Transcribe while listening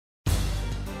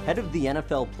Head of the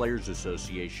NFL Players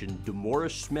Association,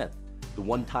 DeMaurice Smith, the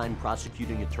one-time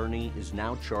prosecuting attorney, is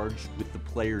now charged with the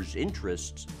players'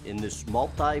 interests in this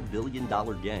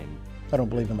multi-billion-dollar gang. I don't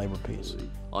believe in labor peace.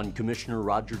 On Commissioner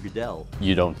Roger Goodell.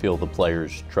 You don't feel the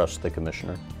players trust the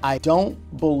commissioner? I don't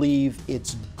believe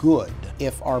it's good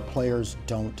if our players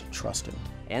don't trust him.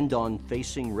 And on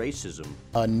facing racism.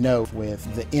 A note with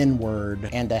the N-word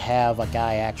and to have a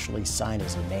guy actually sign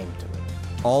his name to it.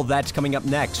 All that's coming up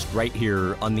next, right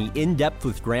here on the In Depth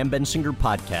with Graham Bensinger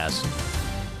podcast.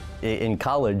 In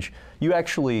college, you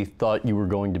actually thought you were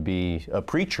going to be a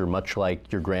preacher, much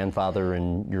like your grandfather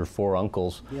and your four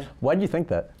uncles. Yeah. Why do you think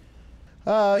that?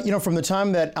 From the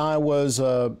time that I was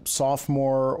a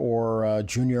sophomore or a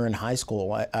junior in high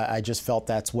school, I just felt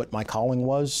that's what my calling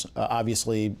was.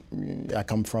 Obviously, I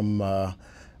come from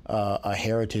a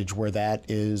heritage where that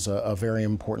is a very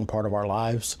important part of our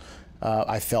lives.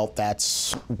 I felt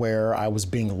that's where I was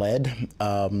being led.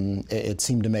 It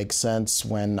seemed to make sense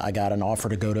when I got an offer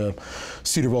to go to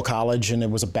Cedarville College, and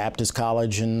it was a Baptist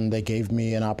college, and they gave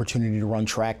me an opportunity to run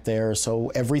track there. So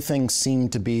everything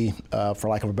seemed to be, for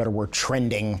lack of a better word,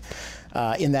 trending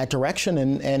in that direction,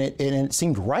 and it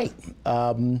seemed right.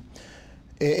 I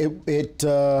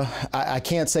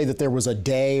can't say that there was a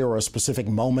day or a specific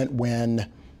moment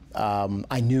when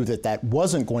I knew that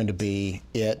wasn't going to be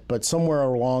it, but somewhere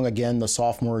along, again, the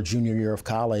sophomore or junior year of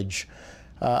college,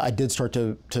 I did start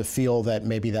to feel that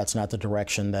maybe that's not the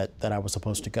direction that I was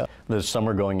supposed to go. The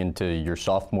summer going into your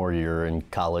sophomore year in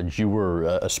college, you were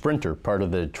a sprinter, part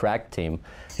of the track team.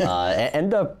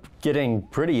 End up getting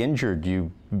pretty injured.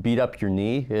 You beat up your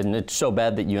knee, and it's so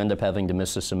bad that you end up having to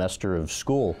miss a semester of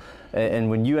school. And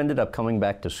when you ended up coming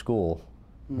back to school,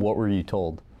 what were you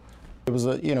told? It was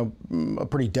a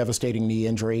pretty devastating knee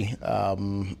injury.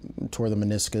 Tore the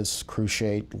meniscus,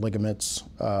 cruciate ligaments,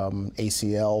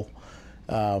 ACL.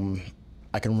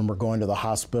 I can remember going to the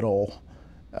hospital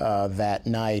that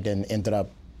night and ended up,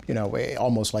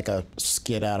 almost like a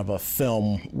skit out of a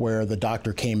film where the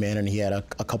doctor came in and he had a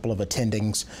couple of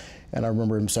attendings, and I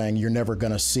remember him saying, "You're never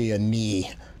going to see a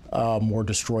knee more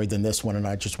destroyed than this one." And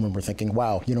I just remember thinking,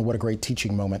 wow, what a great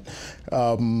teaching moment.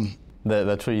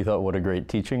 That's what you thought, what a great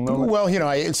teaching moment?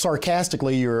 Well,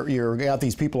 sarcastically, you're got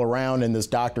these people around and this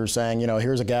doctor saying,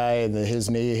 here's a guy, his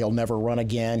knee, he'll never run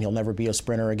again, he'll never be a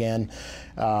sprinter again.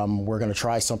 We're going to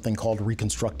try something called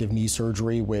reconstructive knee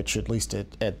surgery, which at least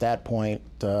at that point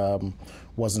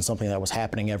wasn't something that was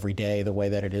happening every day the way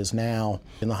that it is now.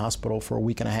 In the hospital for a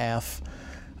week and a half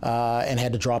and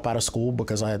had to drop out of school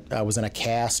because I was in a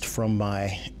cast from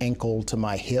my ankle to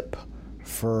my hip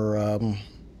for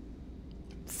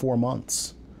 4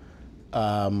 months,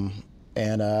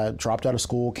 and dropped out of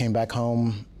school, came back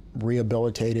home,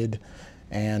 rehabilitated,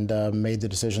 and made the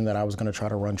decision that I was going to try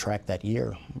to run track that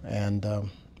year, and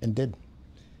did.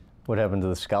 What happened to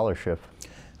the scholarship?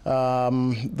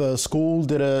 The school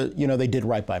did they did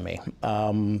right by me.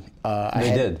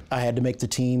 I had to make the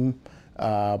team.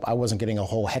 I wasn't getting a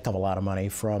whole heck of a lot of money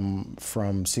from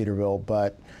Cedarville,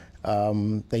 but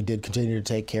they did continue to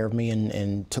take care of me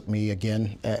and took me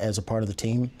again as a part of the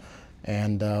team,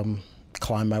 and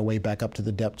climbed my way back up to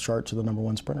the depth chart to the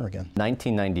 #1 sprinter again.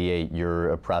 1998,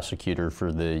 you're a prosecutor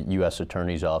for the U.S.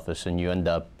 Attorney's Office, and you end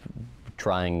up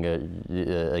trying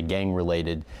a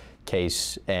gang-related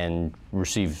case and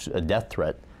receive a death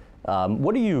threat.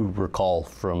 What do you recall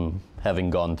from having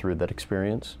gone through that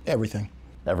experience? Everything.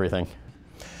 Everything?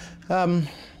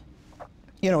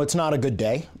 It's not a good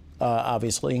day.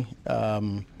 Obviously,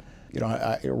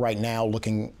 right now,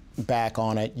 looking back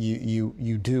on it,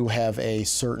 you do have a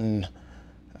certain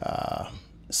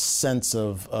sense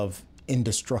of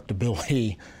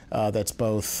indestructibility that's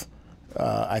both,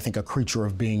 I think, a creature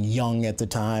of being young at the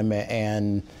time,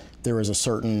 and there is a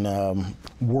certain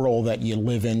world that you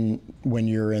live in when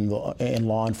you're in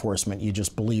law enforcement. You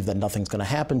just believe that nothing's going to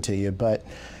happen to you, but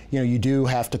you do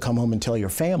have to come home and tell your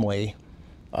family.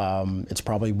 It's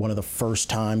probably one of the first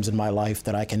times in my life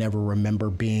that I can ever remember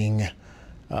being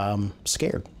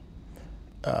scared.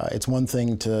 It's one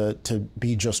thing to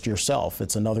be just yourself.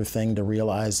 It's another thing to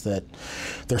realize that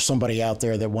there's somebody out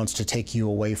there that wants to take you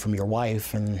away from your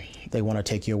wife, and they want to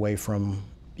take you away from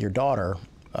your daughter.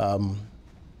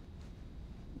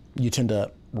 You tend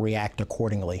to react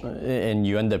accordingly. And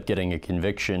you end up getting a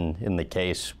conviction in the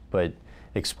case, but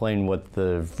explain what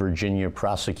the Virginia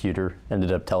prosecutor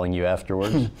ended up telling you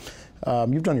afterwards.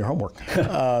 You've done your homework.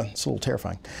 It's a little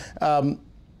terrifying.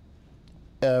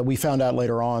 We found out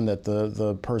later on that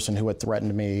the person who had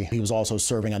threatened me, he was also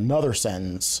serving another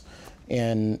sentence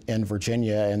in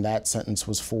Virginia, and that sentence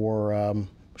was for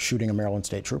shooting a Maryland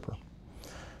State Trooper.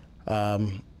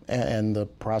 And the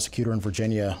prosecutor in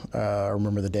Virginia, I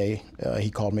remember the day,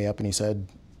 he called me up and he said,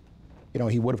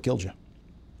 he would have killed you,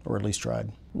 or at least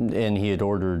tried. And he had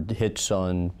ordered hits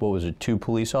on, what was it, 2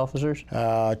 police officers?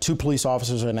 2 police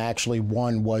officers, and actually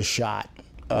one was shot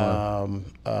in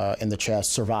the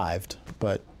chest, survived,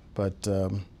 but.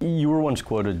 You were once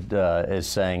quoted as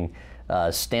saying,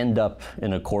 stand up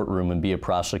in a courtroom and be a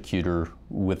prosecutor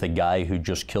with a guy who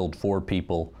just killed 4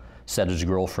 people, set his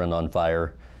girlfriend on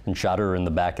fire, and shot her in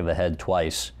the back of the head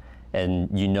twice, and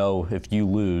if you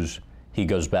lose, he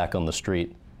goes back on the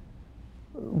street.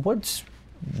 What's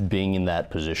being in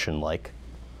that position like?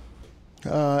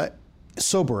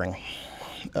 Sobering.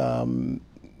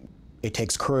 It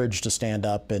takes courage to stand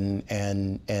up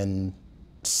and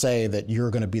say that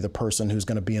you're going to be the person who's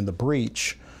going to be in the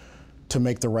breach, to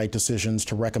make the right decisions,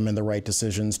 to recommend the right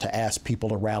decisions, to ask people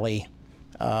to rally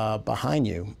behind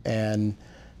you. And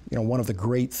one of the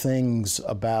great things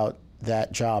about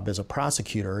that job as a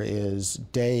prosecutor is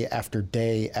day after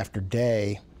day after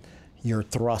day, you're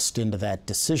thrust into that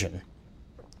decision.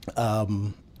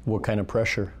 What kind of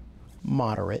pressure?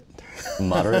 Moderate.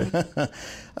 Moderate?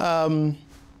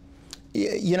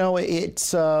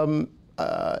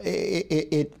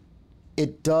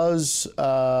 It does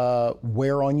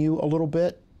wear on you a little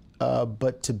bit,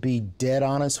 but to be dead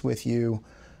honest with you,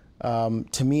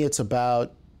 to me it's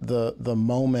about the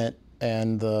moment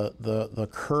and the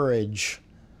courage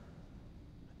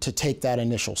to take that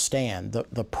initial stand.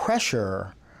 The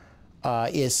pressure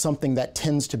is something that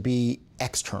tends to be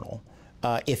external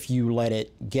if you let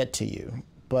it get to you.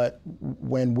 But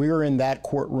when we're in that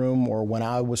courtroom, or when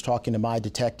I was talking to my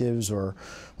detectives, or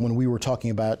when we were talking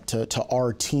about to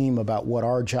our team about what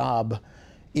our job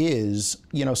is,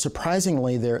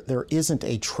 surprisingly, there isn't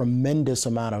a tremendous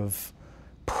amount of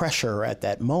pressure at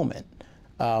that moment.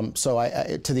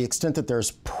 So to the extent that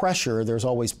there's pressure, there's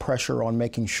always pressure on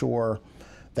making sure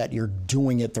that you're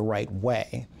doing it the right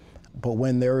way. But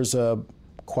when there's a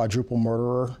quadruple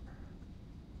murderer,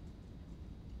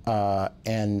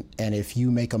 and if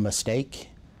you make a mistake,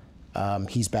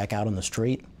 he's back out on the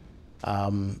street,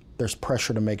 there's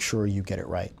pressure to make sure you get it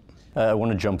right. I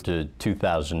want to jump to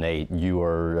 2008. You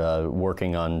are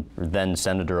working on then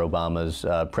Senator Obama's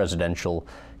presidential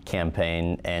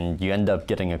campaign, and you end up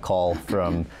getting a call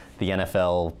from the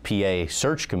NFL PA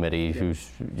search committee, who's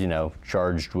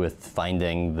charged with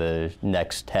finding the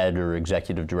next head or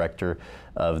executive director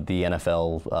of the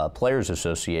NFL Players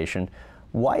Association.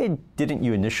 Why didn't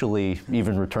you initially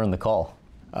even return the call?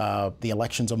 The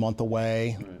election's a month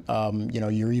away.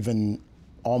 You're even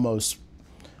almost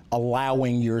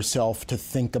allowing yourself to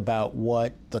think about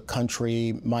what the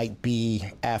country might be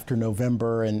after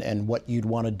November and what you'd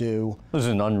want to do. It was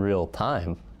an unreal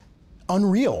time.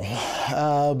 Unreal.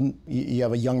 You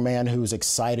have a young man who's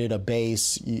excited, a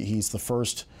base. He's the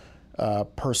first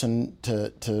person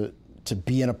to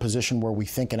be in a position where we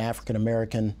think an African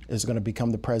American is going to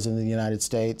become the president of the United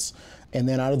States. And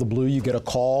then out of the blue, you get a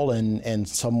call and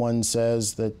someone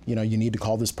says that, you need to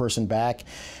call this person back.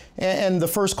 And the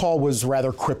first call was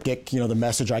rather cryptic. The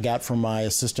message I got from my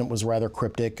assistant was rather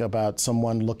cryptic about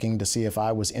someone looking to see if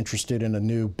I was interested in a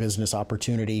new business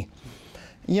opportunity.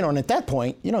 And at that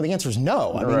point, the answer is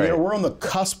no. I mean, right. We're on the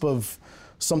cusp of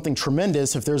something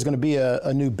tremendous. If there's going to be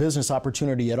a new business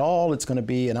opportunity at all, it's going to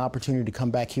be an opportunity to come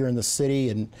back here in the city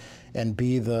and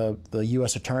be the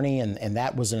U.S. attorney, and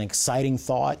that was an exciting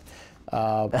thought.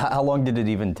 How long did it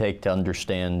even take to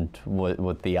understand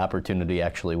what the opportunity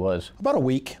actually was? About a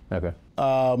week. Okay.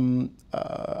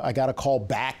 I got a call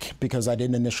back because I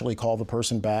didn't initially call the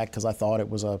person back because I thought it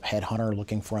was a headhunter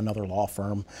looking for another law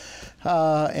firm.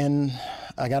 And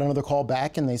I got another call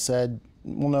back and they said,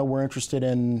 well, no, we're interested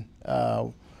in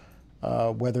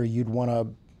whether you'd want to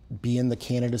be in the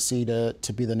candidacy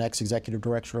to be the next executive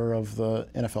director of the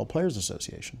NFL Players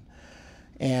Association.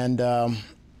 And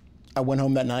I went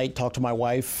home that night, talked to my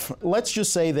wife. Let's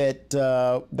just say that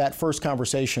that first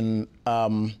conversation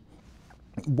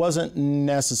wasn't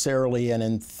necessarily an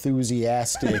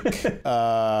enthusiastic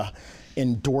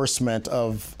endorsement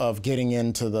of getting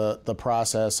into the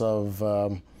process of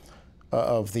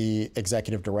the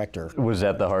executive director. Was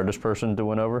that the hardest person to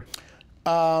win over?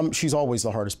 She's always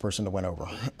the hardest person to win over.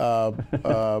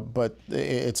 But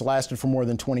it's lasted for more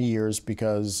than 20 years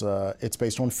because it's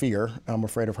based on fear. I'm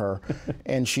afraid of her.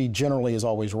 And she generally is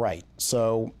always right.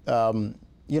 So,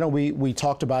 we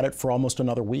talked about it for almost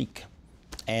another week.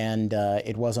 And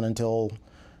it wasn't until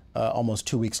almost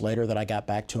 2 weeks later that I got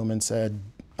back to him and said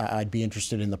I'd be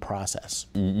interested in the process.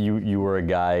 You were a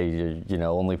guy,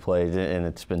 only played, and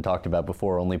it's been talked about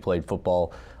before, only played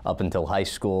football up until high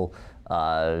school.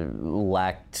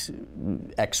 lacked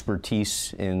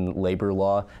expertise in labor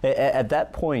law. At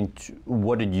that point,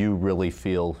 what did you really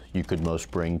feel you could most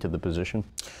bring to the position?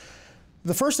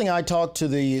 The first thing I talked to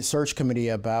the search committee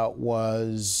about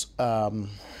was the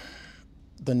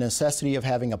necessity of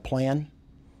having a plan,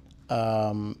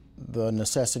 the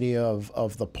necessity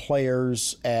of the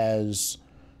players as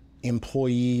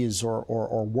employees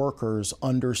or workers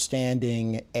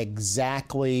understanding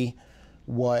exactly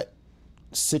what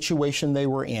situation they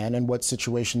were in and what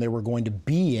situation they were going to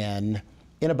be in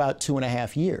about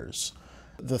 2.5 years.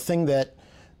 The thing that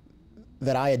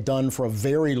I had done for a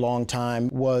very long time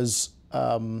was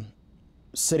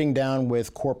sitting down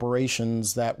with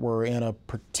corporations that were in a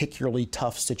particularly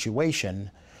tough situation,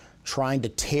 trying to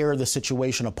tear the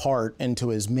situation apart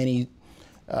into as many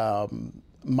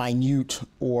minute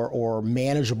or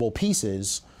manageable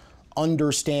pieces,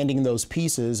 understanding those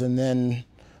pieces, and then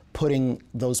putting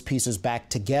those pieces back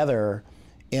together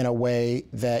in a way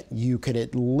that you could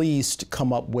at least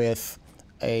come up with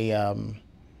a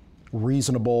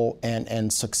reasonable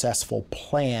and successful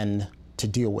plan to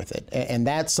deal with it. And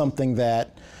that's something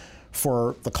that,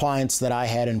 for the clients that I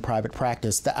had in private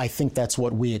practice, I think that's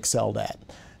what we excelled at.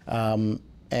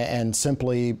 And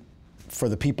simply, for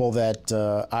the people that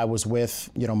I was with,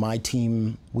 my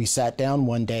team, we sat down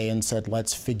one day and said,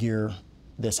 let's figure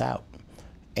this out.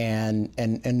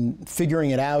 And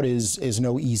figuring it out is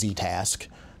no easy task.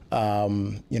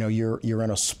 You're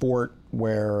in a sport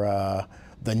where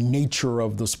the nature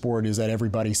of the sport is that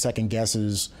everybody second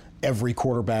guesses every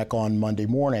quarterback on Monday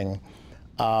morning.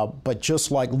 But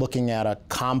just like looking at a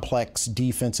complex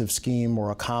defensive scheme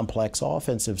or a complex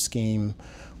offensive scheme,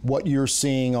 what you're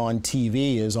seeing on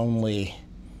TV is only,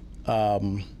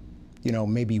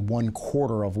 maybe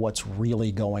 1/4 of what's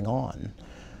really going on.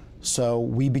 So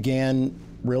we began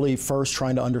really first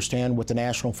trying to understand what the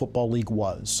National Football League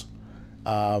was.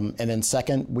 And then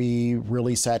second, we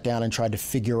really sat down and tried to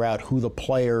figure out who the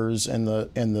players and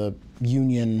the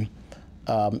union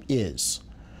is.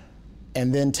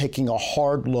 And then taking a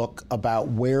hard look about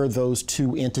where those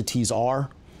two entities are,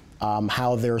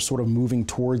 how they're sort of moving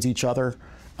towards each other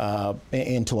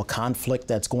into a conflict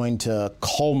that's going to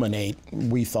culminate,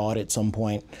 we thought, at some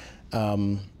point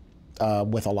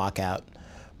with a lockout.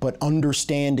 But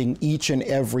understanding each and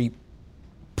every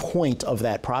point of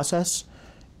that process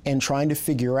and trying to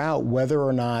figure out whether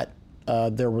or not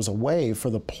there was a way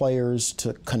for the players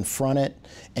to confront it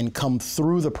and come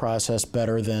through the process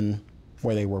better than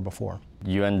where they were before.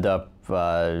 You end up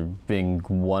being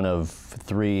one of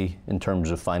 3 in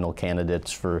terms of final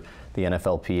candidates for the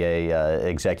NFLPA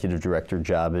executive director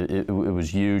job. It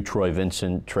was you, Troy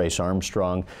Vincent, Trace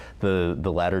Armstrong, the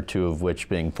latter 2 of which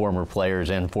being former players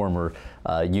and former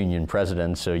union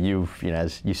presidents. So you,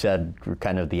 as you said, were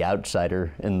kind of the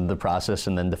outsider in the process,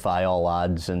 and then defy all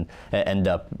odds and end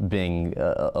up being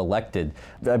elected.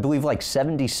 I believe like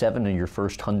 77 of your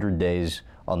first 100 days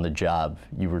on the job,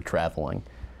 you were traveling.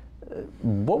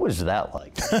 What was that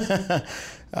like?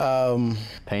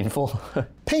 Painful?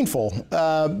 Painful,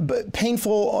 but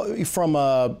painful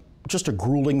from just a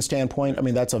grueling standpoint. I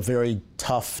mean, that's a very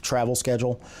tough travel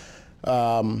schedule.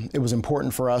 It was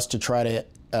important for us to try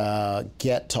to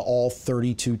get to all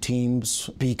 32 teams,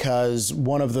 because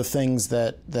one of the things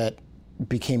that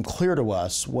became clear to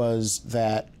us was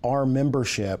that our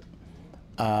membership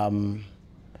can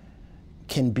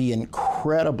be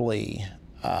incredibly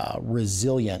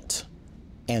resilient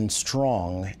and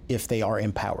strong if they are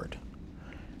empowered.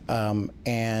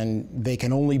 And they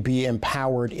can only be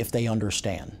empowered if they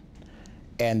understand.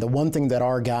 And the one thing that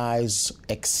our guys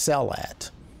excel at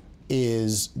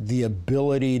is the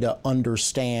ability to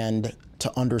understand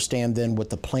then what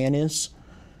the plan is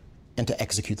and to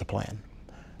execute the plan.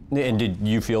 And did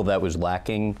you feel that was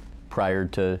lacking prior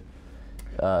to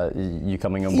you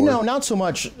coming on board? Not so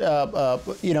much.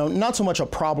 Not so much a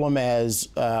problem as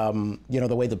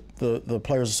the way the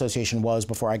Players Association was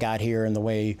before I got here, and the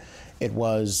way it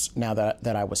was now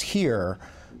that I was here.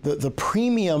 The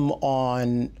premium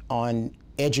on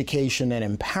education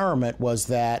and empowerment was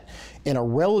that in a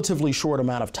relatively short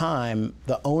amount of time,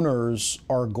 the owners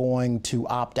are going to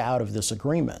opt out of this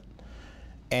agreement.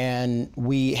 And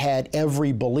we had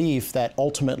every belief that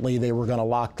ultimately they were going to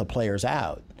lock the players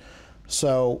out.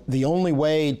 So the only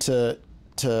way to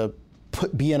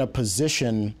be in a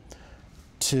position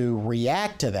to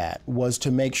react to that was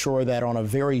to make sure that on a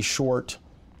very short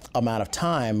amount of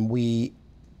time, we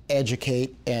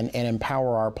educate and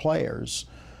empower our players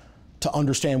to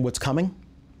understand what's coming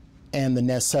and the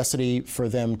necessity for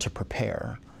them to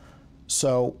prepare.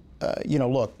 So,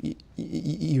 look,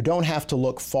 you don't have to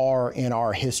look far in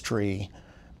our history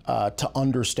to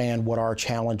understand what our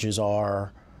challenges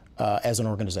are as an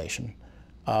organization.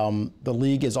 The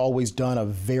league has always done a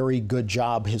very good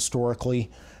job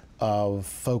historically of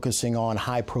focusing on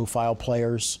high-profile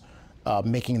players,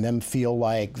 making them feel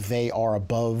like they are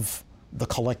above the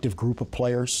collective group of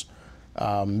players,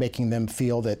 making them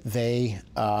feel that they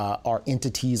are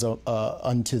entities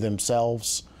unto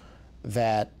themselves,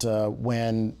 that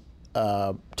when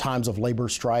times of labor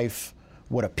strife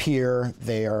would appear,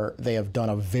 they have done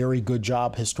a very good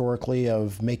job historically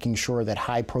of making sure that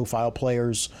high-profile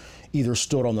players either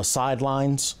stood on the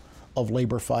sidelines of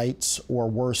labor fights, or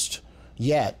worst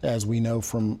yet, as we know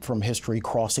from history,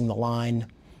 crossing the line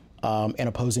and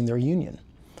opposing their union.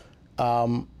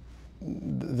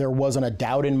 There wasn't a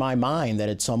doubt in my mind that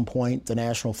at some point the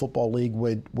National Football League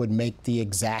would make the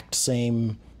exact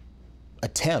same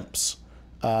attempts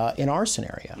in our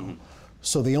scenario. Mm-hmm.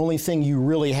 So the only thing you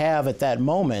really have at that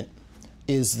moment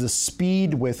is the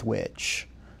speed with which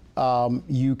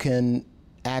you can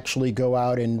actually go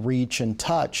out and reach and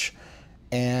touch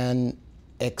and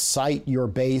excite your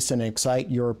base and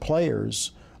excite your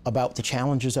players about the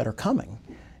challenges that are coming.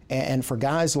 And for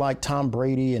guys like Tom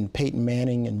Brady and Peyton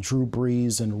Manning and Drew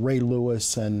Brees and Ray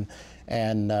Lewis and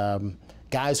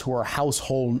guys who are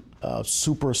household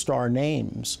superstar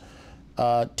names,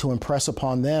 to impress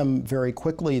upon them very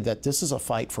quickly that this is a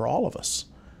fight for all of us.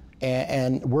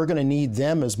 And we're going to need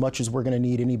them as much as we're going to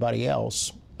need anybody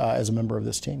else as a member of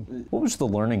this team. What was the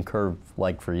learning curve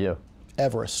like for you?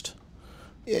 Everest.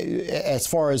 As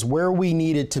far as where we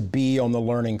needed to be on the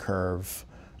learning curve,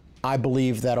 I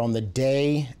believe that on the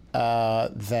day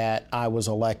that I was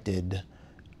elected,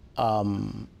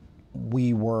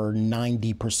 we were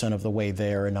 90% of the way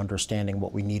there in understanding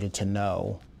what we needed to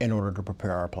know in order to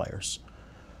prepare our players.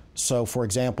 So, for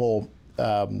example,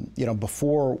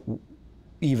 before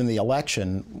even the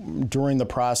election, during the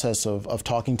process of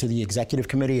talking to the executive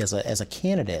committee as a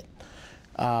candidate,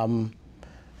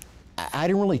 I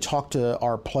didn't really talk to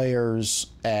our players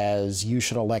as you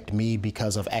should elect me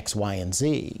because of X, Y, and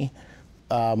Z.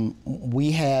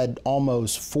 We had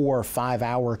almost 4 or 5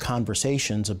 hour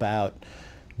conversations about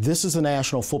this is the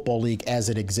National Football League as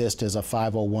it exists as a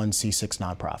 501c6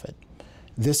 nonprofit.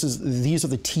 These are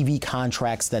the TV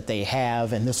contracts that they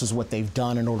have, and this is what they've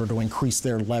done in order to increase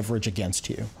their leverage against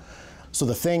you. So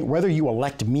the thing, whether you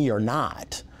elect me or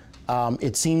not,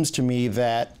 it seems to me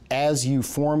that as you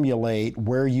formulate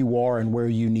where you are and where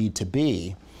you need to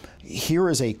be, here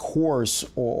is a course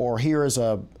or here is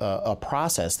a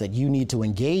process that you need to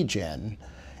engage in.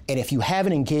 And if you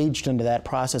haven't engaged into that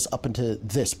process up until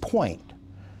this point,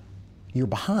 you're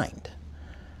behind.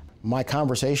 My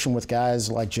conversation with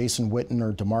guys like Jason Witten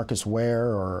or DeMarcus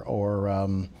Ware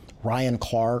or Ryan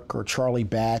Clark or Charlie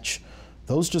Batch,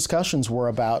 those discussions were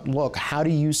about, look, how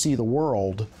do you see the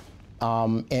world?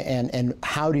 And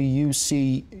how do you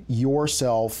see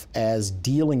yourself as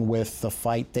dealing with the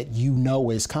fight that you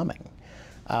know is coming?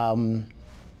 That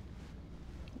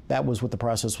was what the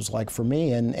process was like for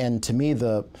me. And to me,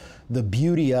 the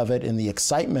beauty of it and the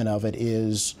excitement of it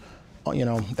is,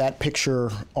 that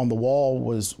picture on the wall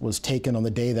was taken on the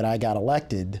day that I got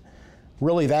elected.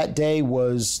 Really, that day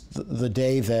was the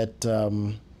day that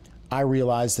I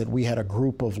realized that we had a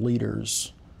group of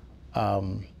leaders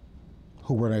who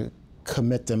were going to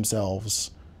commit themselves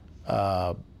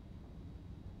to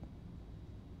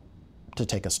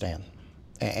take a stand.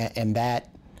 And that,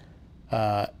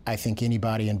 I think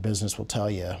anybody in business will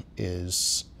tell you,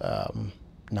 is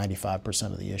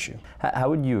 95% of the issue.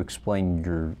 How would you explain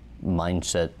your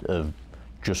mindset of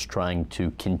just trying to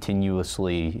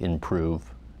continuously improve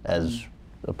as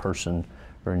a person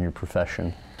or in your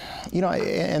profession?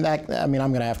 And that, I'm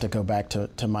going to have to go back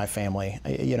to my family.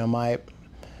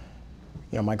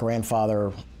 My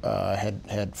grandfather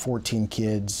had 14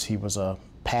 kids. He was a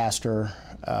pastor,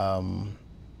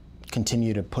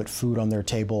 continued to put food on their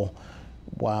table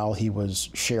while he was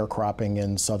sharecropping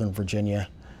in Southern Virginia.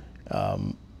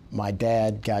 My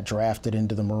dad got drafted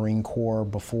into the Marine Corps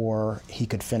before he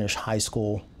could finish high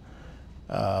school.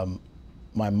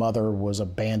 My mother was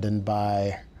abandoned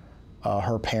by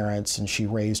her parents, and she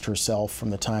raised herself from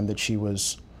the time that she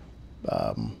was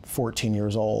 14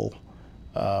 years old,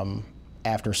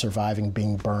 after surviving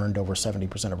being burned over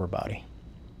 70% of her body.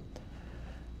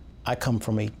 I come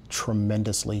from a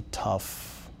tremendously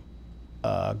tough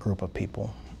group of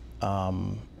people.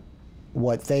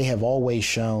 What they have always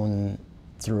shown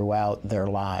throughout their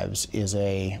lives is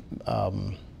a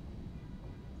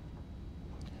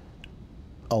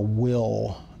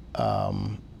will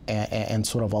and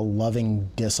sort of a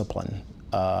loving discipline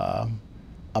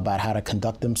about how to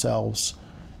conduct themselves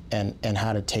and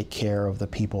how to take care of the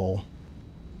people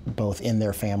both in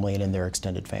their family and in their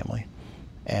extended family.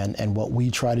 And what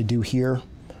we try to do here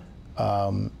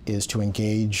is to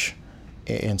engage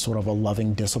in sort of a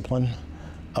loving discipline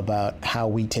about how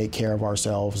we take care of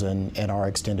ourselves and our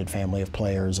extended family of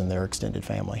players and their extended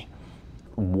family.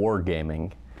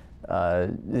 Wargaming.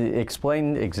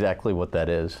 Explain exactly what that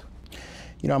is.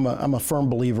 You know, I'm a firm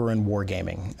believer in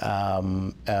wargaming,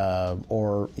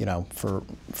 or you know,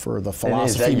 for the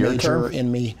philosophy major term?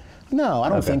 in me. No, I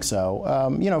don't think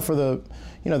so. You know, for the,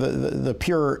 you know, the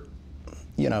pure,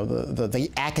 you know, the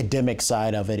academic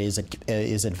side of it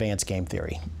is advanced game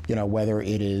theory. You know, whether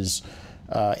it is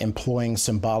employing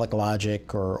symbolic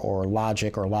logic or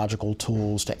logic or logical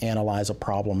tools to analyze a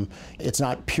problem. It's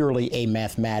not purely a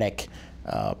mathematic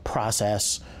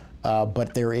process,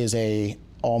 but there is a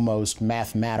almost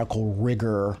mathematical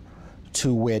rigor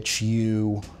to which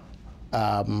you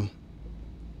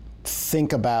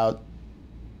think about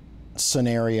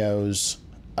scenarios,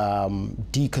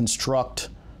 deconstruct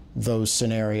those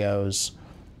scenarios,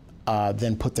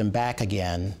 then put them back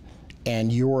again,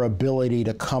 and your ability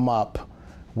to come up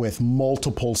with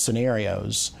multiple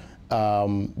scenarios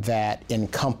that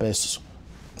encompass,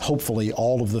 hopefully,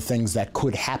 all of the things that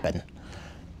could happen,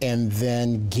 and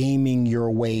then gaming your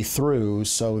way through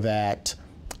so that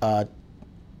at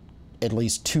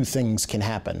least two things can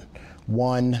happen.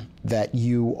 One, that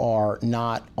you are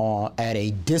not at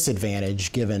a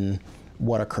disadvantage given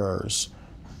what occurs,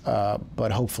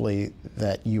 but hopefully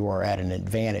that you are at an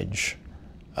advantage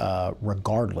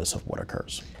regardless of what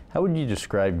occurs. How would you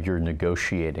describe your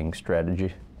negotiating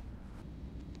strategy?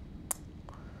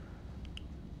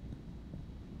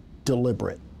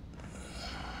 Deliberate.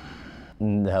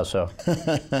 How so?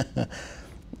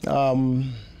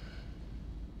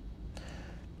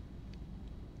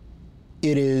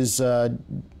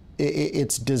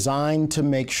 It's designed to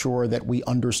make sure that we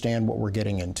understand what we're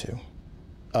getting into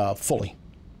fully.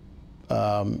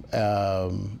 And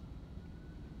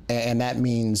that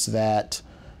means that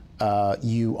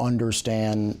you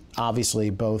understand, obviously,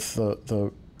 both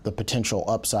the potential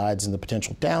upsides and the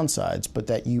potential downsides, but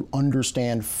that you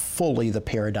understand fully the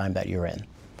paradigm that you're in.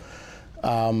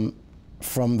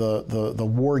 From the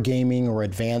wargaming or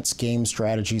advanced game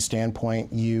strategy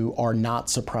standpoint, you are not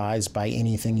surprised by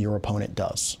anything your opponent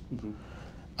does.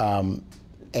 Mm-hmm.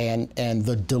 And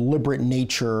the deliberate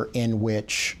nature in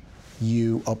which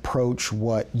you approach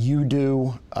what you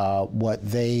do, what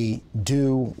they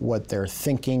do, what they're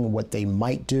thinking, what they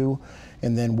might do,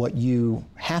 and then what you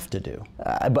have to do.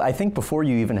 But I think before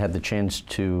you even had the chance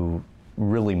to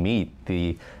really meet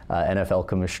the NFL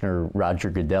Commissioner Roger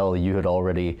Goodell, you had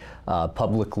already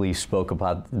publicly spoke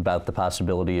about the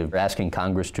possibility of asking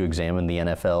Congress to examine the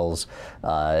NFL's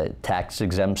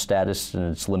tax-exempt status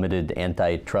and its limited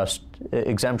antitrust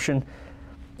exemption.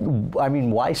 I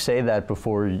mean, why say that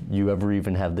before you ever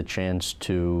even have the chance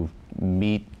to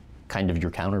meet kind of your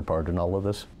counterpart in all of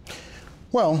this?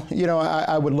 Well, you know,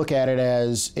 I would look at it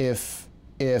as if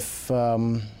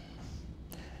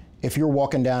you're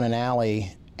walking down an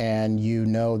alley and you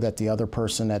know that the other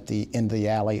person at the end of the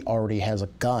alley already has a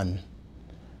gun,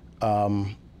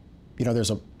 you know,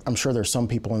 I'm sure there's some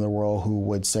people in the world who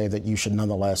would say that you should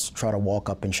nonetheless try to walk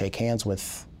up and shake hands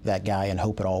with that guy and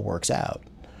hope it all works out.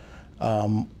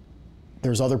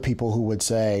 There's other people who would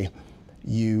say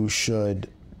you should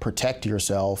protect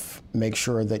yourself, make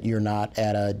sure that you're not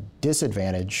at a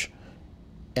disadvantage,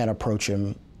 and approach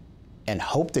him and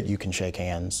hope that you can shake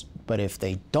hands. But if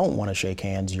they don't want to shake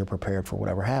hands, you're prepared for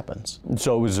whatever happens.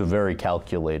 So it was a very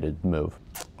calculated move.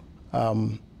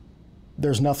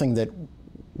 There's nothing that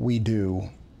we do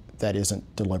that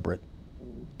isn't deliberate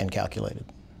and calculated.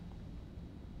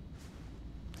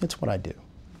 It's what I do.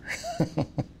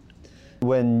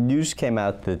 When news came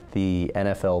out that the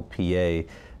NFLPA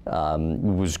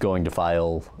was going to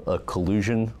file a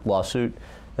collusion lawsuit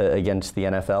against the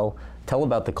NFL, tell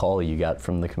about the call you got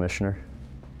from the commissioner.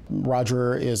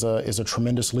 Roger is a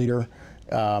tremendous leader.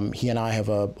 He and I have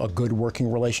a good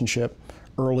working relationship.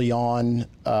 Early on,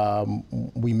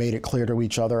 we made it clear to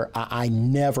each other. I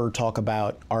never talk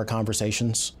about our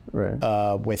conversations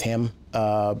with him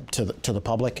to the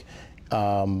public.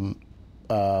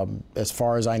 As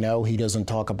far as I know, he doesn't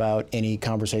talk about any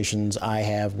conversations I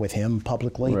have with him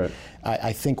publicly. Right.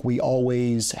 I think we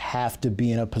always have to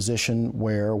be in a position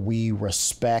where we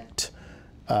respect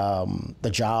the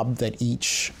job that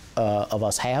each of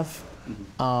us have.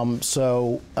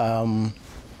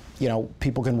 You know,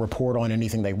 people can report on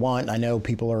anything they want. I know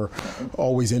people are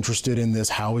always interested in this,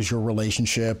 how is your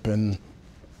relationship? And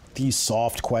these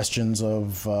soft questions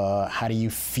of how do you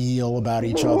feel about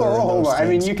each other. Hold on. I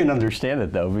mean, you can understand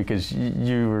it though, because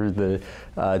you were the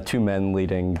two men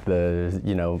leading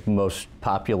the most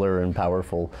popular and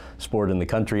powerful sport in the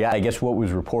country. I guess what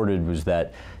was reported was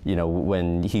that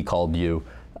when he called you,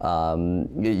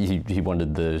 he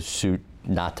wanted the suit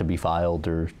not to be filed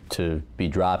or to be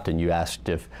dropped, and you asked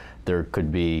if there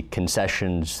could be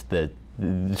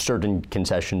certain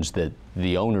concessions that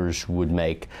the owners would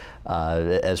make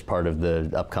as part of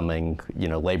the upcoming,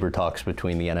 labor talks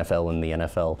between the NFL and the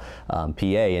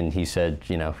NFLPA. And he said,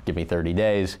 give me 30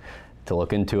 days to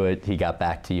look into it. He got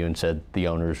back to you and said the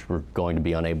owners were going to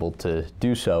be unable to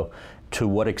do so. To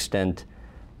what extent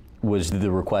was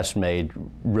the request made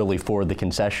really for the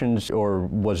concessions, or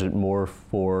was it more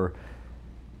for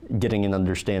getting an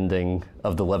understanding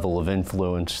of the level of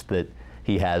influence that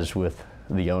he has with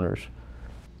the owners?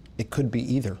 It could be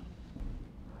either.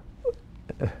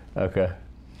 Okay.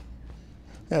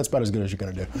 That's about as good as you're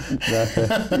going to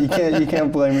do. You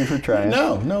can't blame me for trying.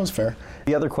 No, it's fair.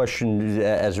 The other question,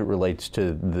 as it relates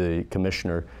to the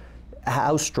commissioner,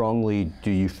 how strongly do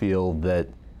you feel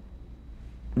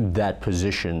that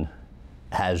position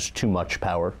has too much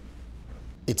power?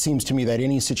 It seems to me that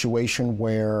any situation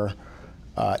where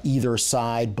either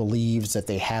side believes that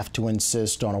they have to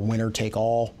insist on a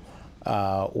winner-take-all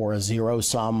or a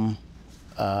zero-sum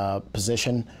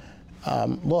position.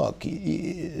 Look,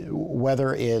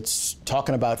 whether it's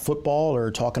talking about football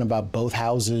or talking about both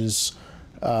houses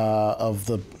of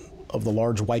the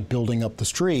large white building up the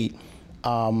street,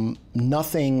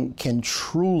 nothing can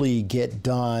truly get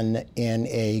done in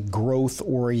a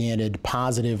growth-oriented,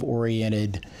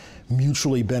 positive-oriented,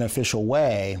 mutually beneficial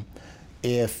way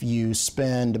if you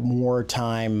spend more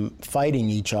time fighting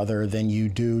each other than you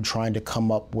do trying to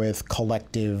come up with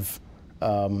collective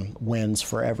wins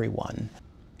for everyone.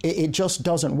 It just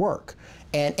doesn't work.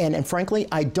 And frankly,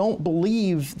 I don't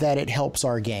believe that it helps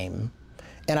our game,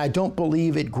 and I don't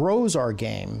believe it grows our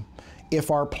game if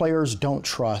our players don't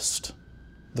trust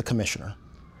the commissioner.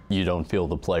 You don't feel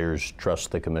the players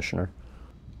trust the commissioner?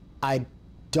 I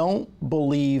don't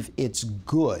believe it's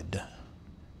good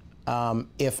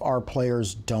if our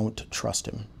players don't trust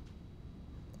him.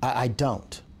 I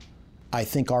don't. I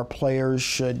think our players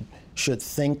should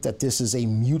think that this is a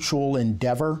mutual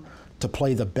endeavor to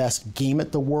play the best game in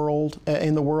the world,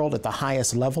 at the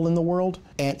highest level in the world.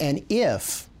 And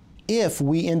if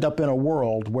we end up in a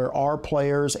world where our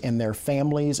players and their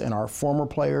families and our former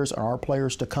players and our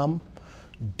players to come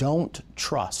don't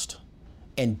trust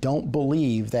and don't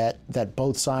believe that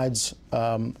both sides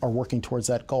are working towards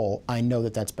that goal, I know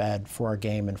that that's bad for our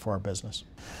game and for our business.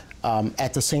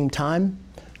 At the same time,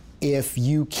 if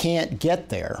you can't get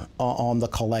there on the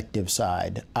collective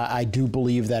side, I do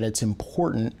believe that it's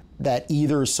important that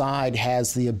either side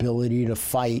has the ability to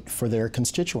fight for their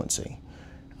constituency.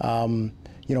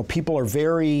 People are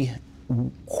very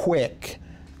quick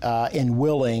and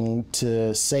willing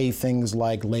to say things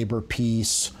like labor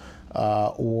peace,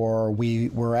 or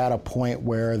we're at a point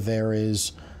where there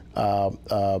is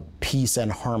peace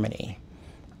and harmony.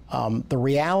 The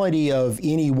reality of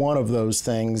any one of those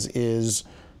things is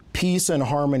peace and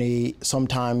harmony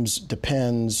sometimes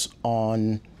depends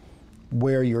on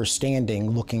where you're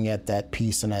standing looking at that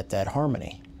peace and at that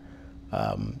harmony.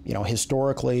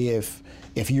 Historically,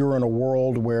 if you're in a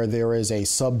world where there is a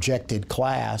subjected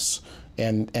class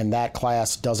and that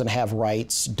class doesn't have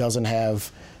rights, doesn't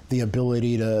have the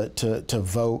ability to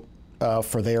vote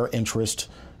for their interest,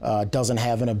 doesn't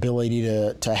have an ability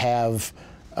to have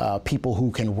people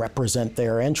who can represent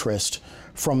their interest,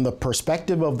 from the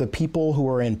perspective of the people who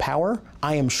are in power,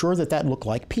 I am sure that looked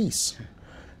like peace.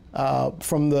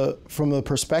 From the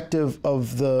perspective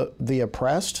of the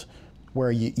oppressed,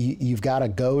 where you've got to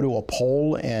go to a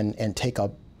poll and take a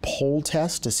poll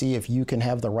test to see if you can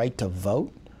have the right to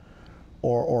vote,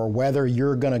 or whether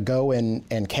you're going to go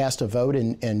and cast a vote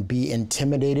and be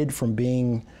intimidated from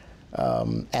being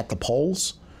at the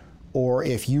polls, or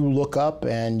if you look up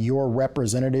and your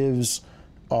representatives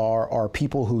are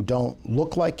people who don't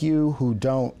look like you, who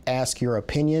don't ask your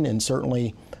opinion, and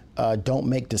certainly don't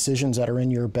make decisions that are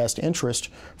in your best interest.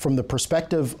 From the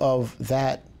perspective of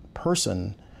that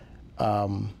person,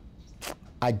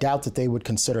 I doubt that they would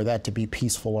consider that to be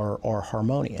peaceful or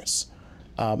harmonious.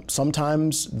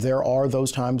 Sometimes there are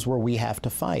those times where we have to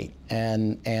fight,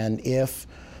 and if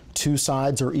two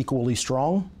sides are equally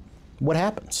strong, what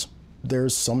happens?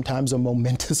 There's sometimes a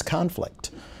momentous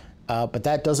conflict. But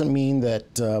that doesn't mean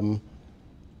that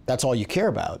that's all you care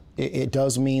about. It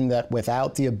does mean that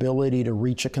without the ability to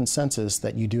reach a consensus,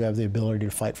 that you do have the ability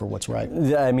to fight for what's right.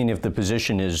 I mean, if the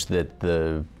position is that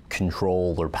the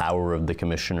control or power of the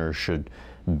commissioner should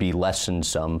be lessened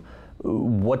some.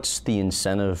 What's the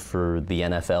incentive for the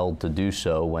NFL to do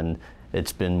so when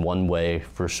it's been one way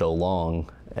for so long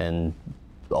and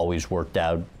always worked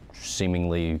out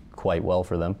seemingly quite well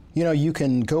for them? You know, you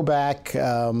can go back,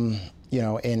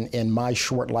 in my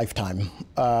short lifetime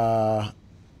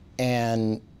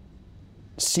and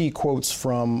see quotes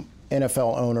from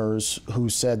NFL owners who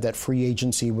said that free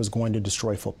agency was going to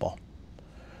destroy football.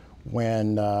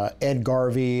 When Ed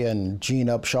Garvey and Gene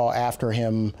Upshaw after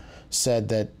him said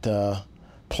that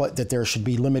that there should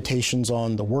be limitations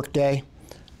on the workday,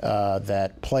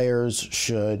 that players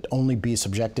should only be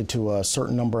subjected to a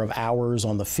certain number of hours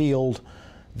on the field,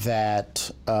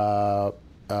 that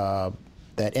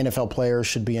that NFL players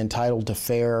should be entitled to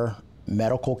fair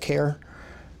medical care.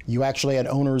 You actually had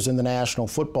owners in the National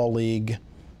Football League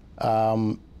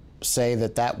say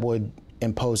that that would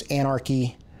impose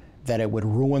anarchy, that it would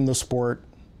ruin the sport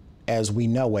as we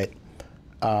know it,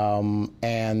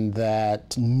 and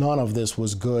that none of this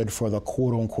was good for the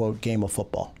quote-unquote game of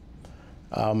football.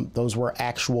 Those were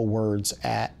actual words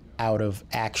out of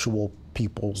actual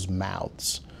people's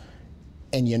mouths.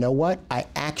 And you know what? I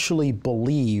actually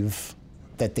believe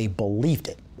that they believed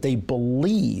it. They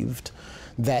believed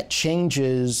that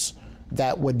changes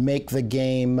that would make the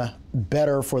game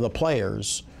better for the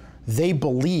players, they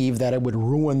believed that it would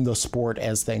ruin the sport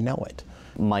as they know it.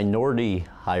 Minority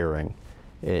hiring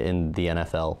in the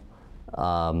NFL.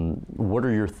 What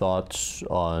are your thoughts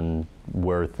on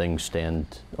where things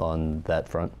stand on that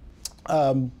front?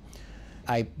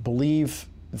 I believe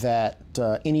that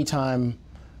anytime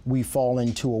we fall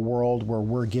into a world where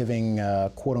we're giving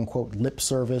quote-unquote lip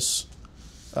service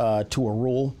to a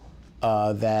rule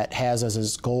that has as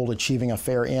its goal achieving a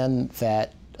fair end,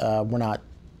 that we're not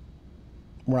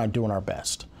doing our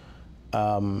best.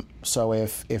 So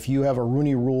if you have a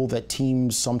Rooney Rule that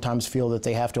teams sometimes feel that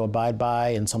they have to abide by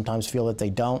and sometimes feel that they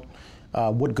don't,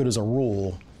 what good is a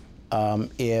rule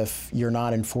if you're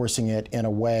not enforcing it in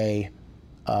a way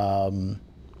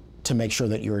to make sure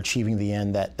that you're achieving the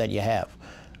end that you have?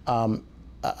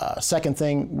 Second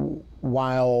thing,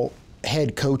 while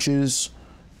head coaches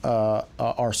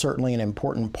are certainly an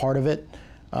important part of it,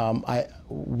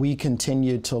 we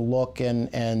continue to look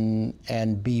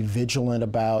and be vigilant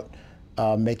about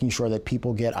making sure that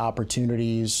people get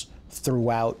opportunities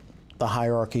throughout the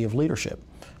hierarchy of leadership.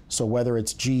 So whether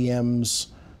it's GMs,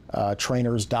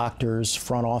 trainers, doctors,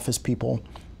 front office people,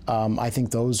 I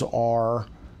think those are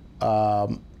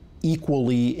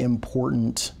equally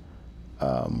important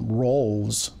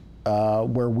roles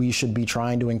where we should be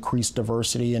trying to increase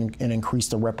diversity and increase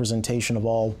the representation of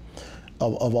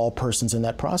all persons in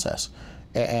that process.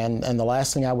 And the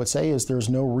last thing I would say is there's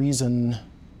no reason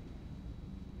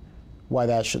why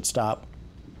that should stop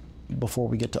before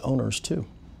we get to owners too.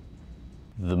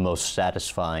 The most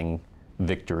satisfying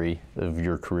victory of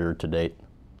your career to date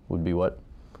would be what?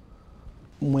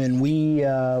 When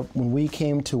we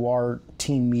came to our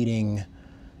team meeting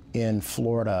in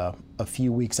Florida a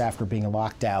few weeks after being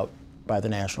locked out by the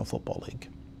National Football League.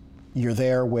 You're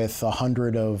there with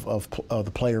 100 of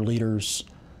the player leaders.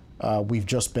 We've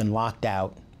just been locked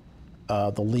out.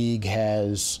 The league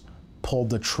has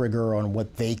pulled the trigger on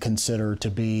what they consider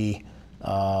to be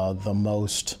the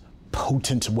most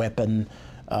potent weapon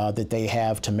that they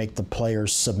have to make the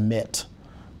players submit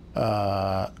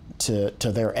to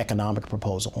their economic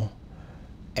proposal.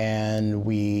 And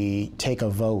we take a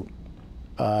vote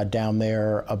down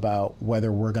there about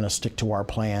whether we're going to stick to our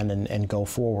plan and go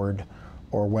forward,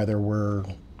 or whether we're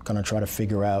going to try to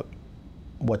figure out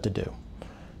what to do.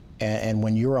 And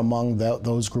when you're among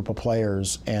those group of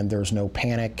players and there's no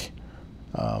panic,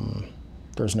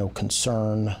 there's no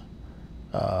concern,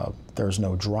 there's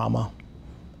no drama,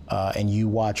 and you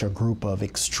watch a group of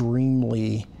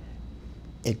extremely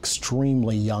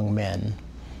young men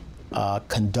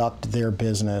conduct their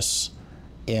business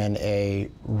in a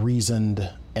reasoned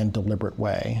and deliberate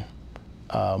way,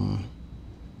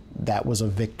 that was a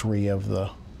victory of the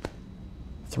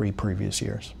 3 previous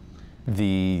years.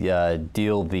 The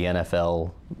deal the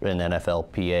NFL and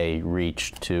NFLPA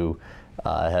reached to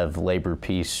have labor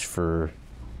peace for...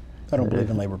 I don't believe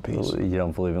in labor peace. You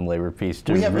don't believe in labor peace?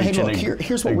 We have, hey, look,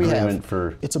 here's what we have.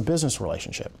 It's a business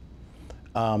relationship.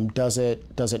 Does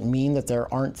it mean that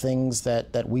there aren't things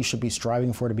that we should be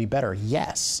striving for to be better?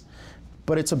 Yes.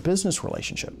 But it's a business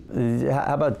relationship.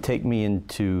 How about take me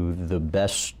into the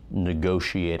best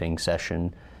negotiating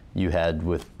session you had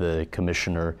with the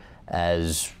commissioner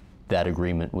as that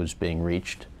agreement was being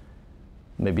reached?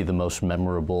 Maybe the most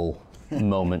memorable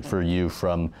moment for you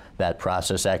from that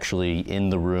process, actually in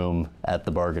the room at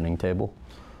the bargaining table?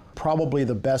 Probably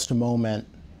the best moment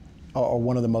or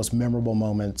one of the most memorable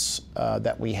moments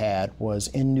that we had was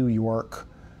in New York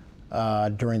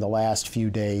during the last few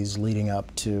days leading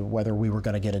up to whether we were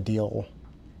going to get a deal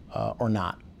or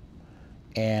not.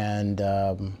 And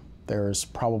there's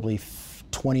probably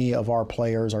 20 of our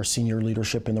players, our senior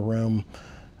leadership in the room,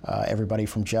 everybody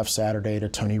from Jeff Saturday to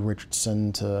Tony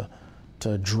Richardson to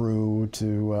Drew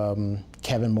to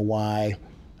Kevin Mawai.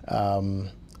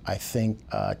 I think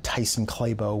Tyson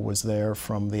Clabo was there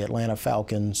from the Atlanta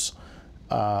Falcons.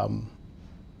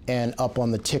 And up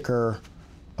on the ticker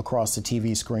across the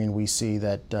TV screen, we see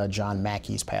that John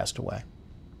Mackey's passed away.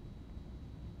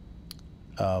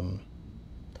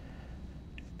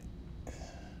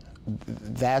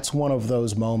 That's one of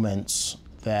those moments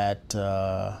that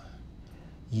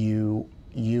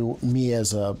me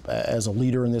as a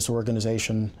leader in this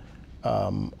organization,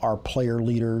 our player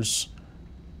leaders,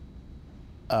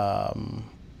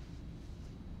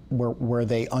 where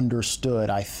they understood,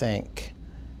 I think,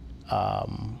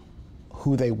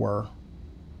 who they were,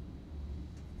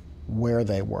 where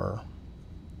they were,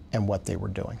 and what they were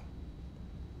doing.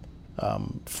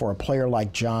 For a player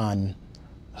like John,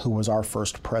 who was our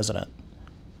first president,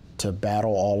 to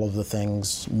battle all of the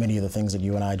things, many of the things that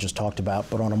you and I just talked about,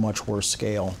 but on a much worse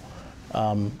scale.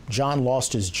 John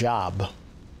lost his job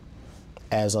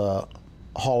as a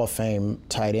Hall of Fame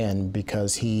tight end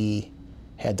because he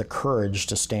had the courage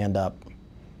to stand up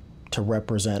to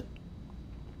represent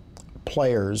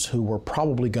players who were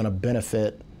probably going to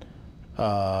benefit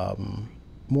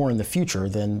more in the future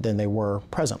than they were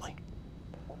presently.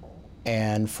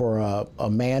 And for a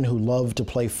man who loved to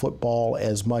play football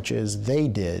as much as they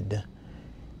did,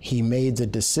 he made the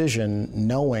decision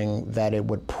knowing that it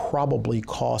would probably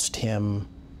cost him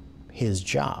his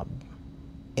job.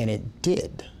 And it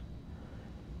did.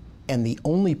 And the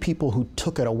only people who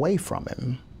took it away from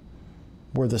him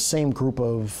were the same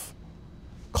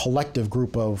collective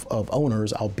group of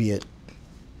owners, albeit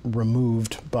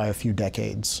removed by a few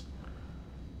decades.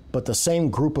 But the same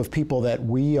group of people that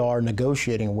we are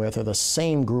negotiating with are the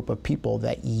same group of people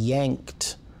that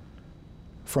yanked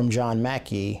from John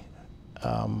Mackey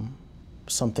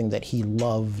something that he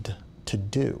loved to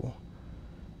do.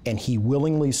 And he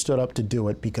willingly stood up to do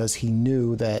it because he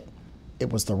knew that it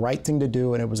was the right thing to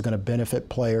do and it was going to benefit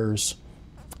players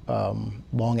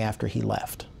long after he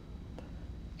left.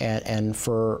 And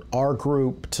for our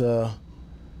group to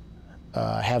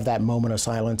have that moment of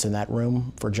silence in that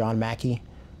room for John Mackey,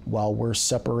 while we're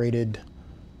separated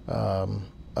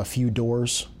a few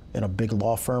doors in a big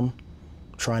law firm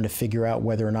trying to figure out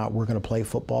whether or not we're going to play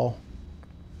football.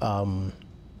 Of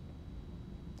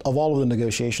all of the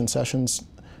negotiation sessions,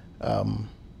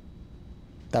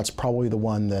 that's probably the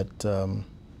one that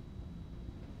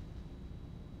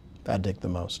I dig the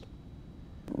most.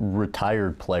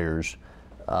 Retired players,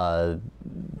 the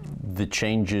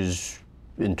changes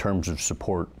in terms of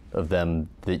support of them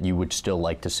that you would still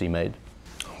like to see made?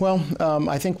 Well,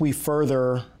 I think we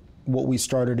further what we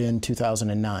started in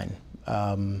 2009.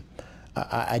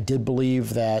 I did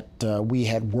believe that we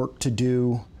had work to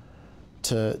do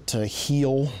to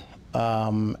heal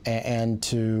and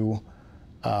to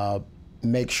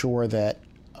make sure that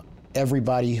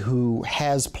everybody who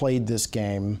has played this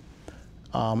game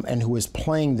and who is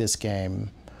playing this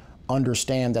game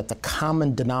understand that the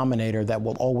common denominator that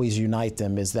will always unite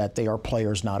them is that they are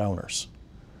players, not owners.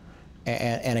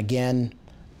 And again,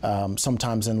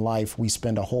 sometimes in life we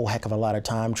spend a whole heck of a lot of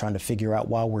time trying to figure out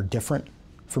why we're different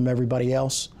from everybody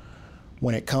else.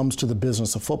 When it comes to the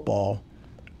business of football,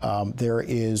 there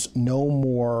is no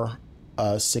more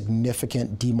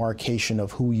significant demarcation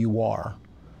of who you are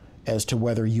as to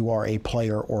whether you are a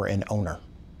player or an owner.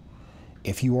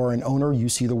 If you are an owner, you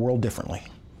see the world differently.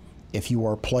 If you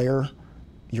are a player,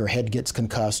 your head gets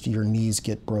concussed, your knees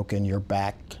get broken, your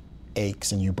back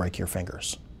aches, and you break your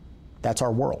fingers. That's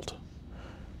our world.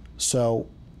 So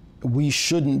we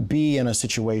shouldn't be in a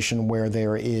situation where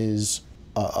there is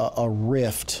a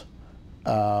rift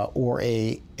or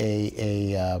a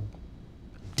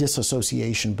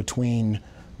disassociation between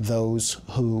those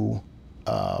who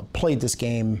played this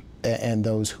game and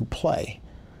those who play.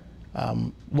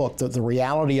 Look, the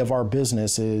reality of our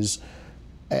business is,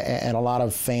 and a lot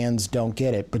of fans don't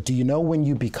get it, but do you know when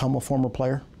you become a former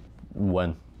player?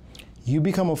 When? You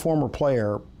become a former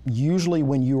player usually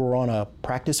when you are on a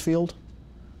practice field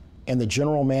and the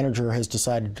general manager has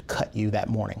decided to cut you that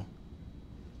morning.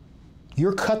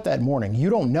 You're cut that morning. You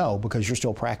don't know because you're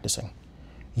still practicing.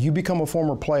 You become a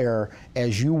former player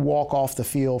as you walk off the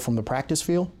field from the practice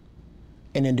field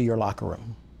and into your locker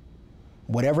room.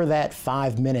 Whatever that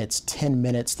 5 minutes, 10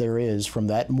 minutes there is from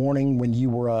that morning when you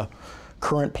were a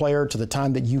current player to the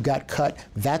time that you got cut,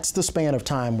 that's the span of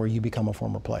time where you become a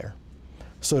former player.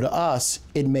 So to us,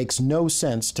 it makes no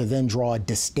sense to then draw a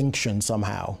distinction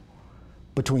somehow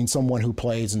between someone who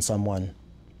plays and someone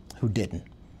who didn't.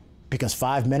 Because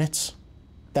 5 minutes,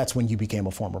 that's when you became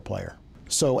a former player.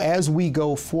 So as we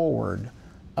go forward,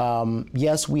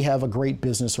 yes, we have a great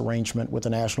business arrangement with the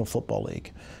National Football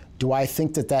League. Do I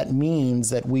think that that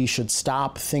means that we should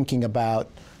stop thinking about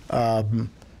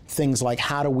things like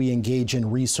how do we engage in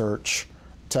research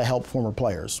to help former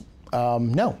players?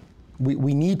 No,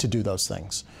 we need to do those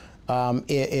things.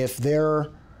 If there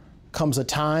comes a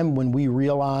time when we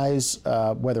realize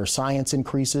whether science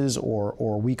increases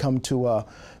or we come to a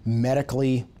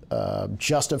medically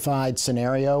justified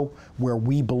scenario where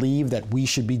we believe that we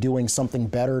should be doing something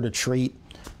better to treat,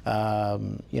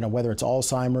 whether it's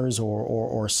Alzheimer's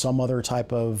or some other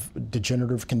type of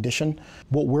degenerative condition,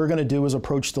 what we're going to do is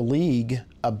approach the league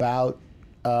about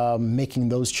making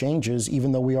those changes,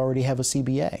 even though we already have a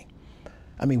CBA.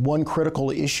 I mean, one critical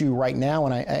issue right now,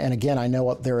 and again, I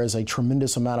know there is a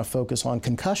tremendous amount of focus on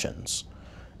concussions,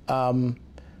 but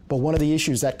one of the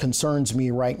issues that concerns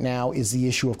me right now is the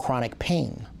issue of chronic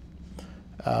pain.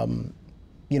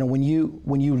 When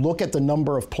you look at the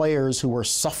number of players who are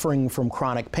suffering from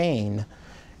chronic pain,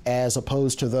 as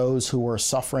opposed to those who are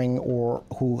suffering or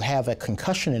who have a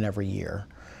concussion in every year,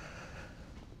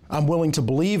 I'm willing to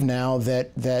believe now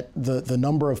that the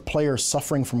number of players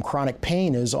suffering from chronic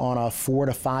pain is on a 4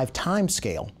 to 5 time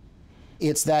scale.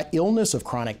 It's that illness of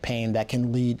chronic pain that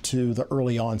can lead to the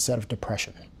early onset of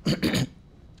depression.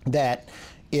 That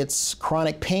it's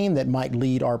chronic pain that might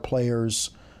lead our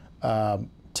players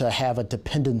to have a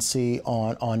dependency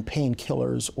on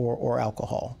painkillers or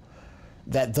alcohol.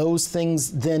 That those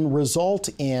things then result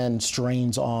in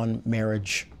strains on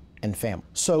marriage and family.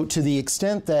 So to the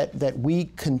extent that we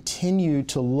continue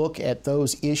to look at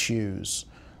those issues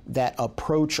that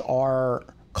approach our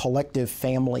collective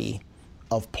family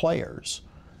of players,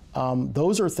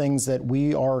 those are things that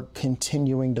we are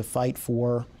continuing to fight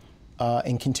for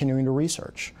and continuing to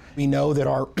research. We know that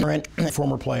our current and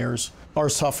former players are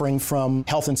suffering from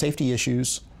health and safety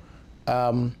issues,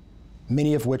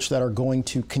 many of which that are going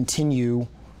to continue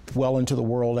well into the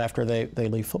world after they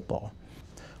leave football.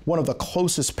 One of the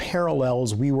closest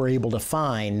parallels we were able to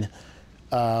find,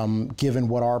 given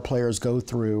what our players go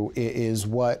through, is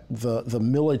what the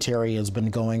military has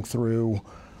been going through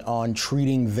on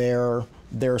treating their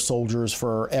soldiers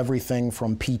for everything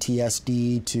from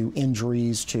PTSD to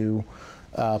injuries to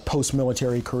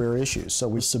post-military career issues. So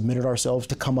we submitted ourselves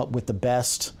to come up with the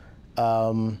best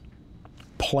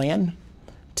plan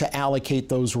to allocate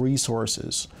those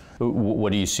resources.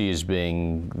 What do you see as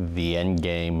being the end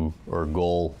game or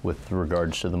goal with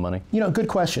regards to the money? Good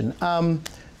question.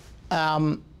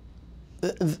 The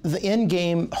end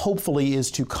game, hopefully, is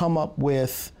to come up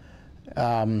with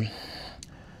a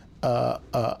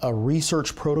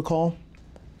research protocol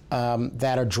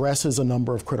that addresses a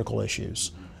number of critical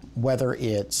issues, whether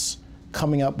it's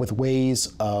coming up with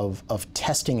ways of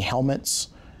testing helmets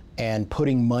and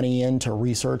putting money into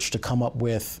research to come up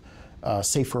with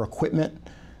safer equipment.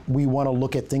 We want to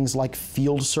look at things like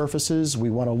field surfaces.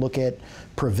 We want to look at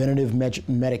preventative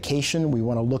medication. We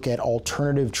want to look at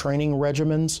alternative training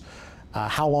regimens.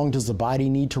 How long does the body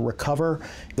need to recover?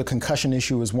 The concussion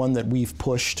issue is one that we've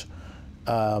pushed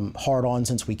hard on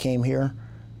since we came here.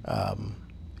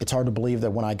 It's hard to believe that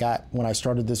when I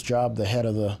started this job, the head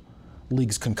of the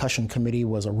league's concussion committee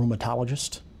was a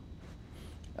rheumatologist.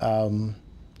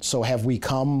 So have we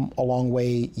come a long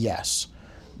way? Yes.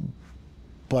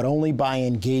 But only by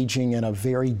engaging in a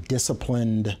very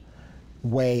disciplined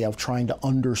way of trying to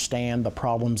understand the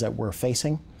problems that we're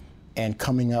facing and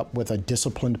coming up with a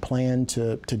disciplined plan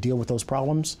to deal with those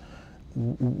problems,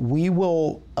 we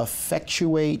will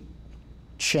effectuate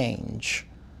change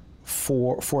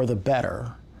for the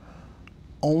better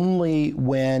only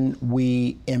when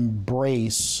we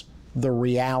embrace the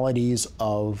realities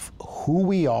of who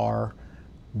we are,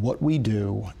 what we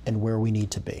do, and where we need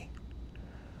to be.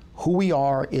 Who we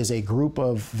are is a group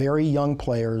of very young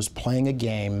players playing a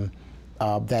game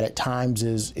that at times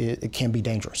it can be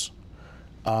dangerous.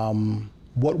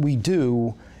 What we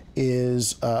do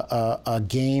is a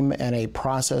game and a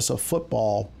process of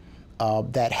football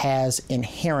that has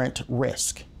inherent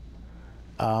risk.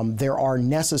 There are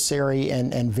necessary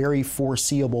and very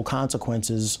foreseeable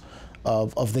consequences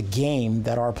of the game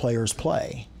that our players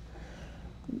play.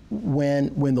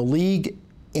 When the league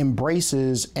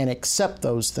embraces and accepts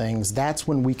those things, that's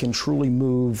when we can truly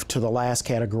move to the last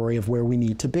category of where we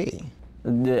need to be.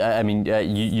 I mean,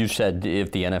 you said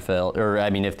if the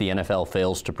NFL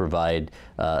fails to provide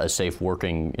a safe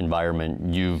working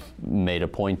environment, you've made a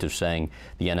point of saying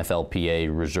the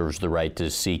NFLPA reserves the right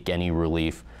to seek any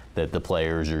relief that the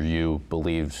players or you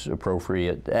believes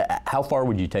appropriate. How far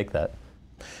would you take that?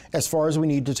 As far as we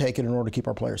need to take it in order to keep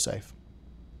our players safe.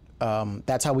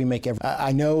 That's how we make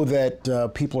I know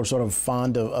that people are sort of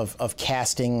fond of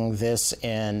casting this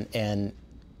and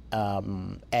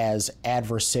as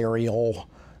adversarial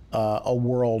a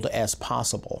world as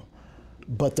possible.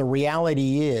 But the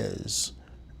reality is,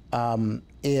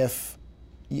 if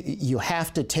you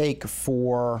have to take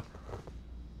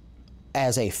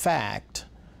as a fact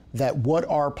that what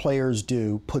our players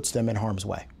do puts them in harm's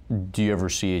way. Do you ever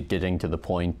see it getting to the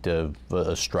point of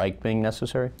a strike being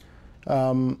necessary?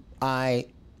 I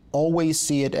always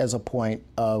see it as a point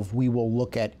of we will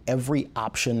look at every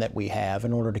option that we have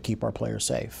in order to keep our players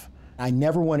safe. I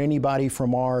never want anybody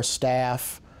from our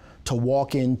staff to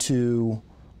walk into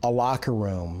a locker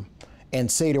room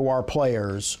and say to our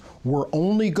players, we're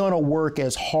only going to work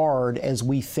as hard as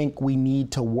we think we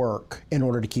need to work in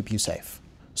order to keep you safe.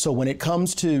 So when it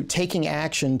comes to taking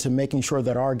action to making sure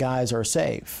that our guys are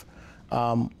safe,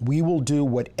 we will do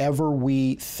whatever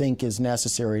we think is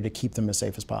necessary to keep them as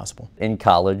safe as possible. In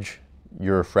college,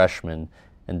 you're a freshman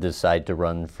and decide to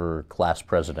run for class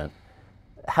president.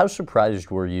 How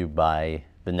surprised were you by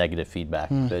the negative feedback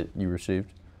that you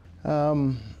received?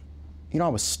 I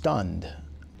was stunned.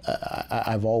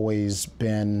 I've always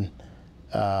been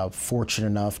fortunate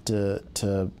enough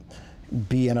to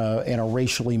be in a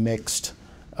racially mixed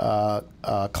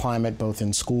climate, both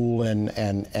in school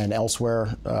and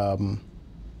elsewhere.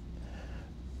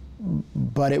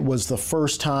 But it was the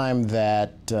first time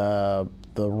that the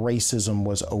racism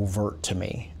was overt to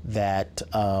me, that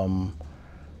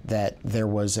there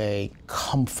was a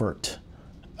comfort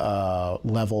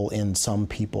level in some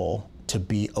people to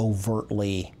be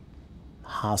overtly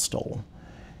hostile.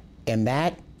 And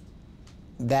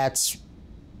that's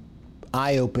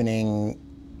eye-opening,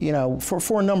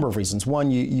 for a number of reasons. One,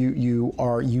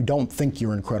 you don't think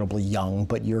you're incredibly young,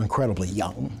 but you're incredibly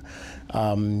young.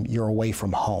 You're away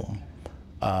from home.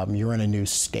 You're in a new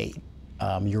state.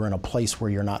 You're in a place where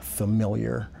you're not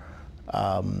familiar.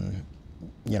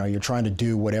 You're trying to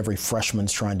do what every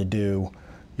freshman's trying to do.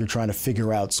 You're trying to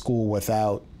figure out school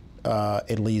without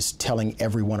at least telling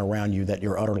everyone around you that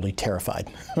you're utterly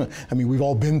terrified. I mean, we've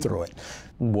all been through it.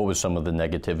 What was some of the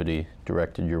negativity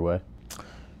directed your way?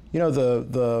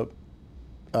 The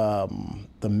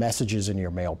messages in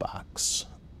your mailbox,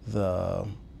 the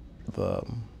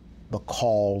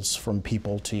calls from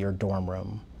people to your dorm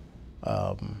room,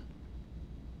 the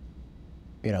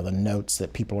notes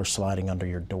that people are sliding under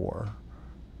your door.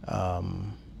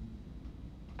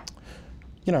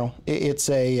 It's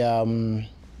a,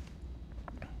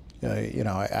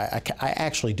 I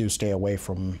actually do stay away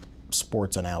from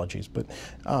sports analogies, but,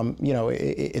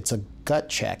 it's a gut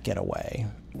check in a way.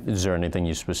 Is there anything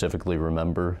you specifically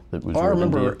remember that was? I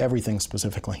remember everything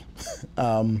specifically.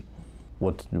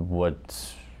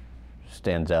 What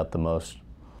stands out the most?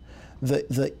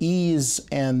 The ease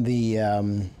and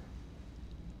the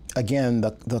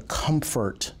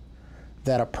comfort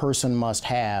that a person must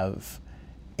have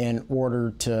in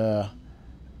order to,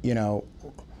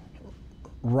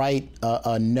 write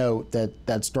a note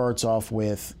that starts off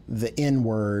with the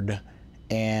N-word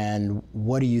and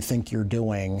what do you think you're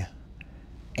doing,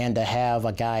 and to have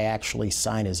a guy actually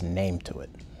sign his name to it,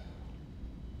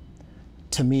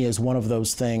 to me is one of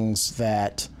those things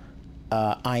that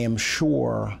I am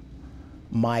sure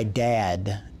my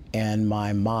dad and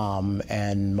my mom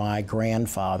and my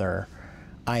grandfather,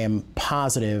 I am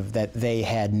positive that they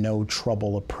had no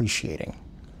trouble appreciating,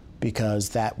 because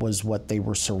that was what they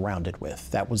were surrounded with.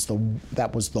 That was the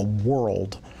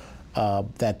world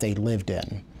that they lived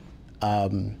in.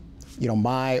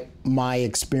 My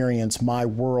experience, my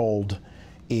world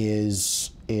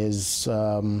is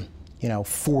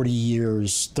 40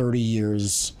 years, 30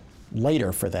 years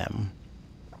later for them,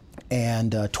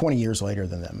 and 20 years later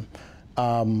than them.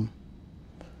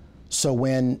 So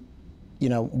when,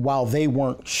 while they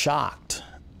weren't shocked,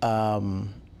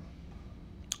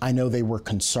 I know they were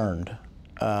concerned.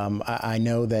 I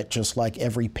know that just like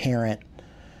every parent,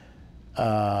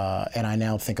 and I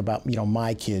now think about,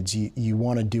 my kids, you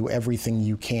want to do everything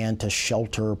you can to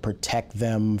shelter, protect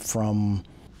them from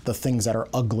the things that are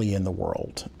ugly in the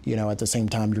world. At the same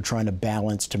time, you're trying to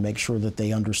balance to make sure that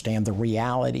they understand the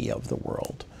reality of the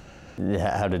world.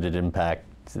 How did it impact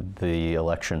the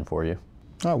election for you?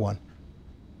 I won.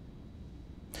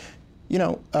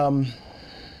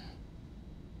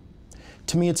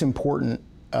 To me, it's important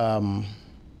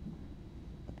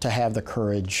to have the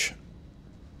courage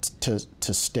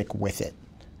to stick with it.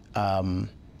 And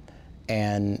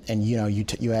you know,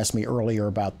 you asked me earlier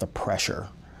about the pressure.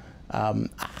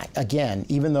 Again,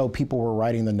 even though people were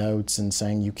writing the notes and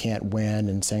saying you can't win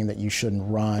and saying that you shouldn't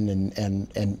run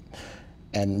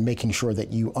and making sure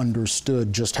that you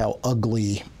understood just how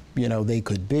ugly, you know, they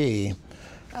could be,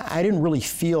 I didn't really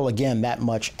feel, again, that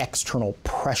much external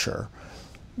pressure.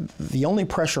 The only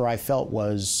pressure I felt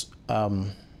was that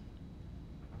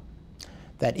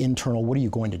internal, what are you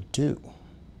going to do?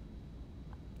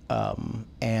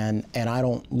 And I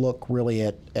don't look really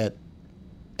at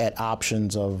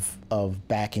options of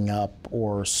backing up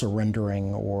or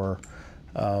surrendering or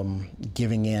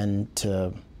giving in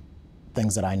to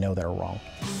things that I know that are wrong.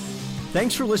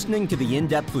 Thanks for listening to the In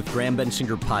Depth with Graham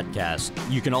Bensinger podcast.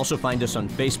 You can also find us on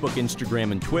Facebook,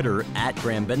 Instagram, and Twitter at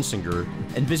Graham Bensinger,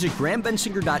 and visit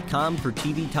grahambensinger.com for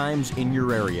TV times in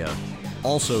your area.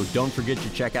 Also, don't forget to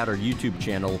check out our YouTube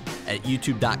channel at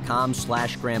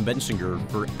youtube.com/Graham Bensinger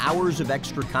for hours of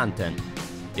extra content.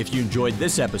 If you enjoyed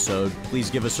this episode, please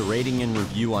give us a rating and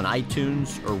review on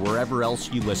iTunes or wherever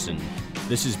else you listen.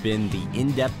 This has been the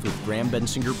In Depth with Graham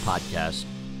Bensinger podcast.